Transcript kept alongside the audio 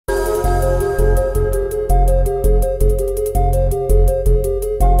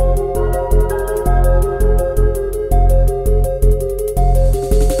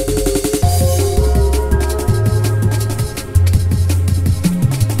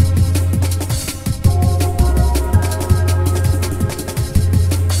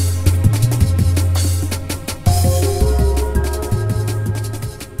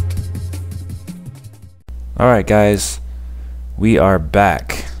Alright guys, we are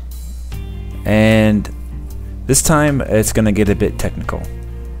back, and this time it's gonna get a bit technical.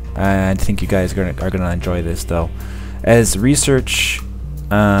 I think you guys are gonna enjoy this though. As research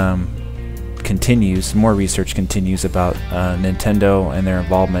continues, more research continues about Nintendo and their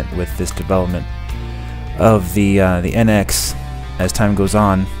involvement with this development of the NX. As time goes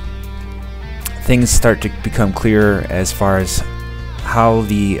on, things start to become clearer as far as how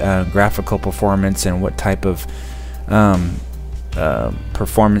the graphical performance and what type of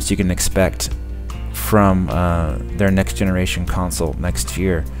performance you can expect from their next generation console next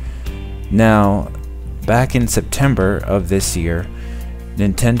year. Now, back in September of this year,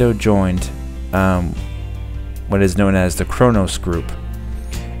 Nintendo joined what is known as the Khronos group,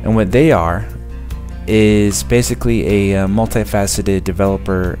 and what they are is basically a multifaceted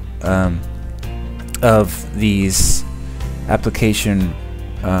developer of these application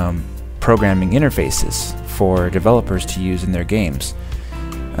programming interfaces for developers to use in their games,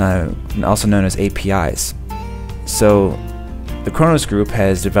 also known as APIs. So the Khronos group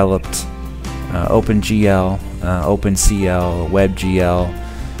has developed OpenGL, OpenCL,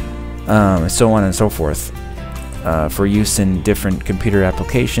 WebGL, so on and so forth, for use in different computer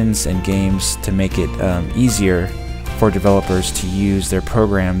applications and games to make it easier for developers to use their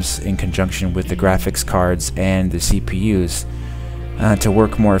programs in conjunction with the graphics cards and the CPUs to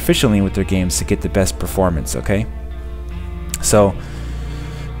work more efficiently with their games to get the best performance. Okay, so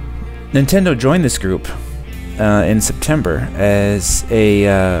Nintendo joined this group in September as a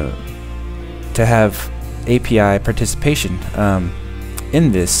to have API participation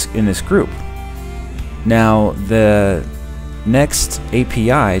in this group. Now, the next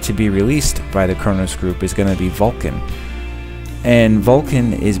API to be released by the Khronos group is going to be Vulkan, and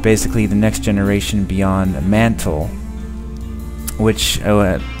Vulkan is basically the next generation beyond Mantle, which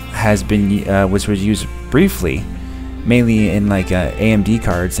which was used briefly, mainly in like AMD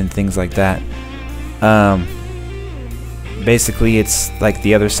cards and things like that. Basically, it's like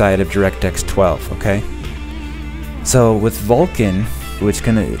the other side of DirectX 12. Okay, so with Vulkan, which is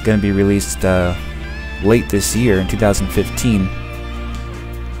gonna be released late this year in 2015,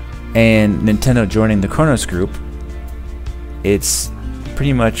 and Nintendo joining the Khronos group, it's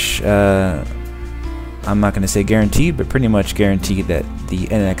pretty much, I'm not going to say guaranteed, but pretty much guaranteed that the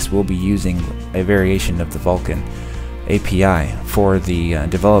NX will be using a variation of the Vulkan API for the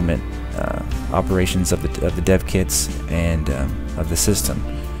development operations of the dev kits and of the system.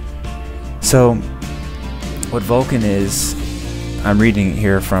 So what Vulkan is, I'm reading it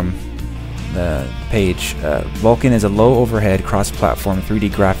here from the page. Vulkan is a low-overhead, cross-platform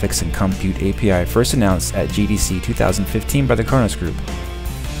 3D graphics and compute API first announced at GDC 2015 by the Khronos Group.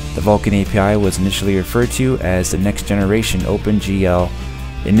 The Vulkan API was initially referred to as the Next Generation OpenGL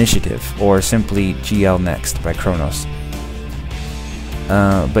Initiative, or simply GL Next by Khronos.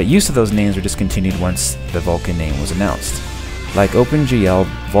 But use of those names were discontinued once the Vulkan name was announced. Like OpenGL,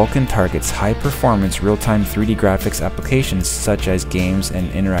 Vulkan targets high-performance real-time 3D graphics applications such as games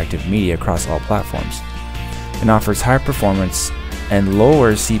and interactive media across all platforms, and offers higher performance and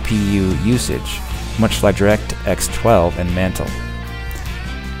lower CPU usage, much like DirectX 12 and Mantle.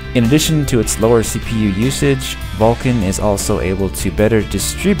 In addition to its lower CPU usage, Vulkan is also able to better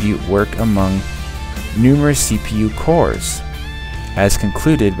distribute work among numerous CPU cores, as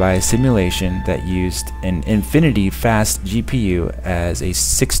concluded by a simulation that used an infinity fast GPU as a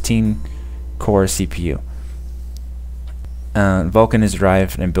 16-core CPU. Vulkan is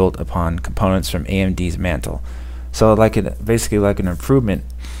derived and built upon components from AMD's Mantle, so basically like an improvement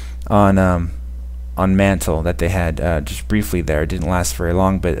on Mantle that they had just briefly there. It didn't last very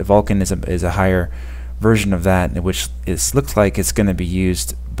long, but Vulkan is a higher version of that, which looks like it's going to be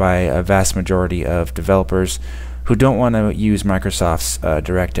used by a vast majority of developers who don't want to use Microsoft's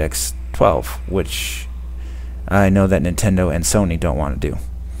DirectX 12, which I know that Nintendo and Sony don't want to do.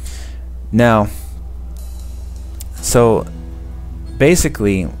 Now, so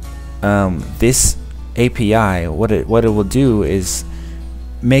basically, this API, what it will do is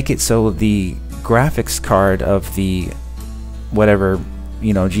make it so the graphics card of the whatever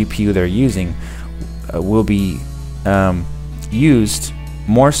GPU they're using will be used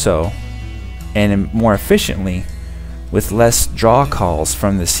more so and more efficiently with less draw calls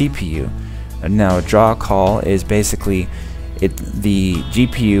from the CPU. Now, a draw call is basically the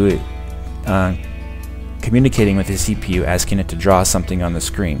GPU communicating with the CPU, asking it to draw something on the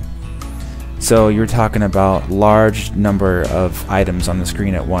screen. So you're talking about large number of items on the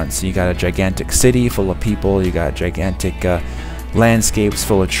screen at once. So you got a gigantic city full of people, you got gigantic landscapes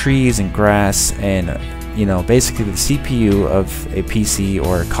full of trees and grass and you know, basically the CPU of a PC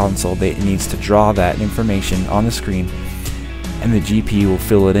or a console, it needs to draw that information on the screen, and the GPU will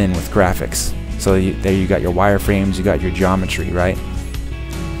fill it in with graphics. So there you got your wireframes, you got your geometry, right?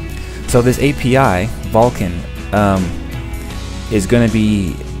 So this API, Vulkan, is going to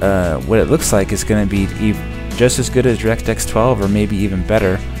be, what it looks like is going to be just as good as DirectX 12, or maybe even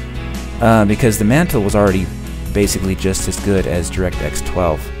better, because the Mantle was already basically just as good as DirectX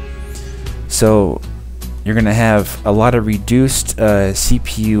 12. So you're going to have a lot of reduced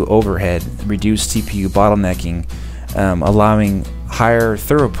CPU overhead, reduced CPU bottlenecking, allowing higher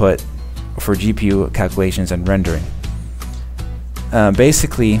throughput for GPU calculations and rendering.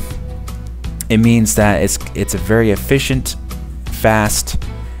 Basically, it means that it's a very efficient, fast,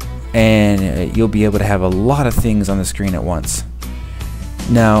 and you'll be able to have a lot of things on the screen at once.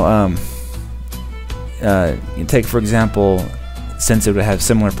 Now, you take for example, since it would have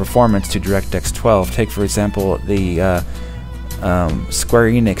similar performance to DirectX 12, take for example the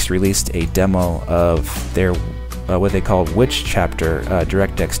Square Enix released a demo of their what they call Witch Chapter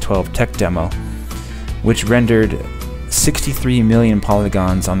DirectX 12 tech demo, which rendered 63 million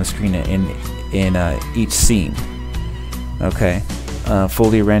polygons on the screen in each scene. Okay,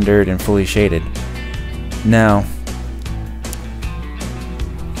 fully rendered and fully shaded. Now,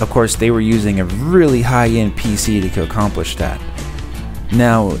 of course, they were using a really high-end PC to accomplish that.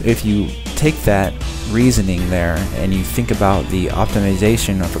 Now, if you take that reasoning there and you think about the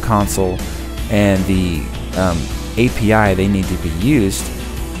optimization of a console and the API they need to be used,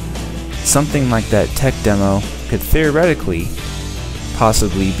 something like that tech demo could theoretically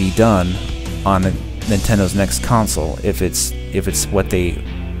possibly be done on Nintendo's next console if it's what they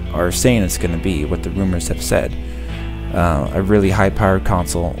are saying it's going to be, what the rumors have said. A really high-powered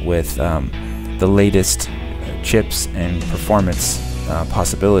console with the latest chips and performance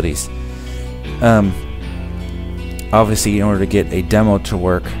possibilities. Obviously, in order to get a demo to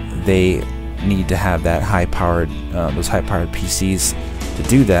work, they need to have that high-powered, those high-powered PCs to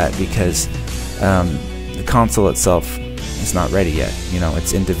do that, because the console itself is not ready yet. You know,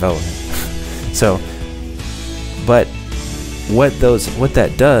 it's in development. So, but what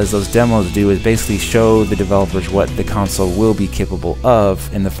that does, those demos do, is basically show the developers what the console will be capable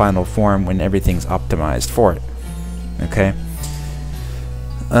of in the final form when everything's optimized for it. Okay.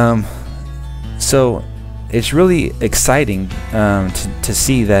 So it's really exciting to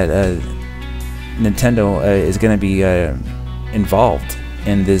see that Nintendo is going to be involved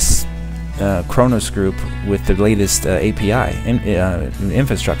in this Khronos group with the latest API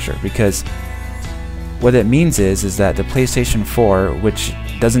infrastructure, because what it means is that the PlayStation 4, which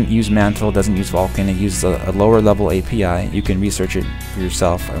doesn't use Mantle, doesn't use Vulkan, it uses a lower level API. You can research it for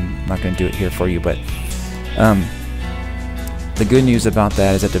yourself. I'm not going to do it here for you, but the good news about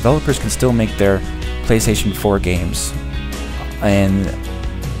that is that developers can still make their PlayStation 4 games and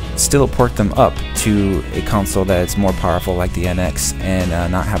still port them up to a console that is more powerful like the NX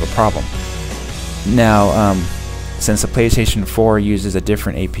and not have a problem. Now, since the PlayStation 4 uses a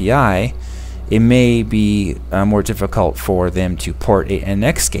different API, it may be more difficult for them to port a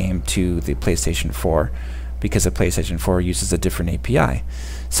NX game to the PlayStation 4, because the PlayStation 4 uses a different API.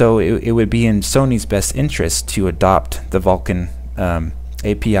 So it would be in Sony's best interest to adopt the Vulkan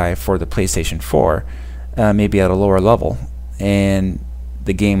API for the PlayStation 4, maybe at a lower level, and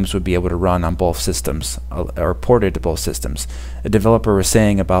the games would be able to run on both systems, or ported to both systems. A developer was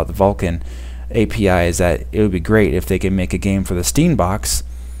saying about the Vulkan API is that it would be great if they could make a game for the Steam box,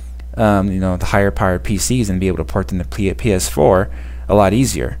 you know, the higher powered PCs, and be able to port them to PS4 a lot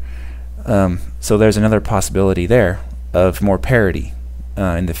easier. So there's another possibility there of more parity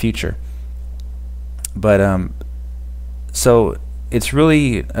in the future. But so it's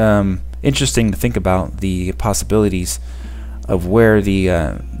really interesting to think about the possibilities of where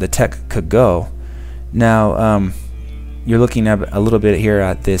the tech could go. Now, you're looking at a little bit here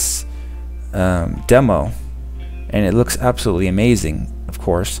at this demo, and it looks absolutely amazing, of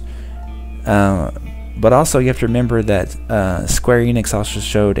course. But also you have to remember that Square Enix also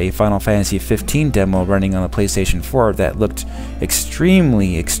showed a Final Fantasy 15 demo running on the PlayStation 4 that looked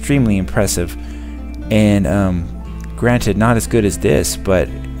extremely impressive, and granted not as good as this, but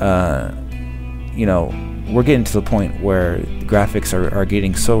you know, we're getting to the point where the graphics are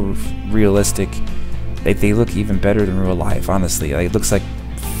getting so realistic that they look even better than real life, honestly. Like, it looks like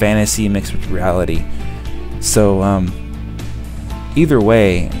fantasy mixed with reality. So either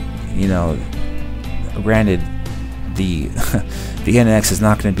way, you know, granted, the the NX is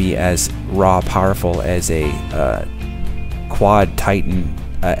not going to be as raw powerful as a Quad Titan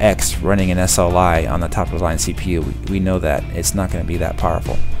X running an SLI on the top of the line CPU. We know that it's not going to be that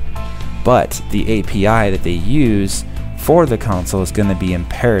powerful. but the API that they use for the console is going to be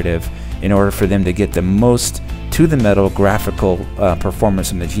imperative in order for them to get the most to the metal graphical performance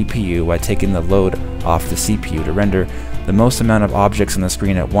from the GPU while taking the load off the CPU to render the most amount of objects on the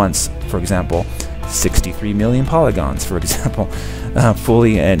screen at once. For example, 63 million polygons, for example,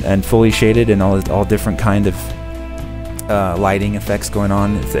 fully shaded, and all different kind of lighting effects going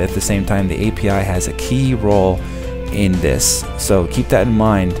on at the same time. The API has a key role in this, so keep that in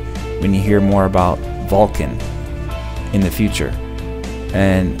mind when you hear more about Vulkan in the future.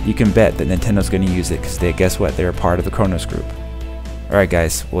 And you can bet that Nintendo's going to use it, because guess what? They're a part of the Khronos group. Alright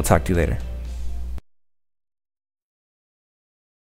guys, we'll talk to you later.